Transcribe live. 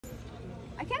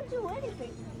I can't do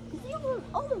anything. See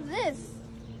all of this.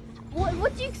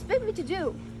 What do you expect me to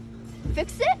do?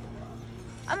 Fix it?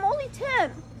 I'm only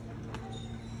 10.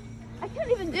 I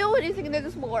can't even do anything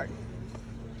this morning.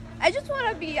 I just want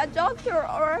to be a doctor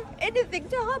or anything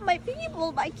to help my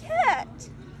people, but I can't.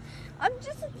 I'm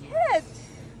just a kid.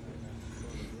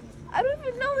 I don't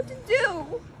even know what to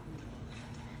do.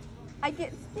 I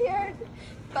get scared,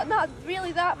 but not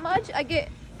really that much.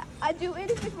 I do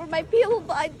anything for my people,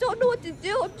 but I don't know what to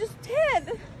do. I'm just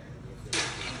 10.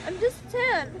 I'm just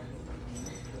 10.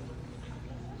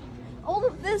 All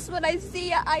of this, when I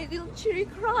see it, I literally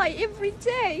cry every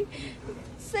day,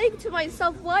 saying to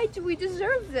myself, why do we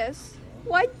deserve this?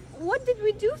 What did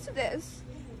we do to this?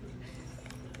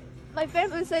 My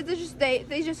family said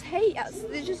they just hate us.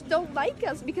 They just don't like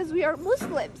us because we are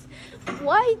Muslims.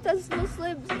 Why does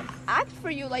Muslims act for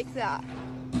you like that?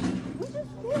 We're just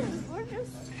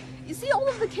kids. You see all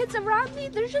of the kids around me?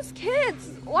 They're just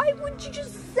kids. Why wouldn't you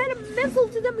just send a missile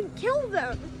to them and kill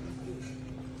them?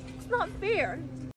 It's not fair.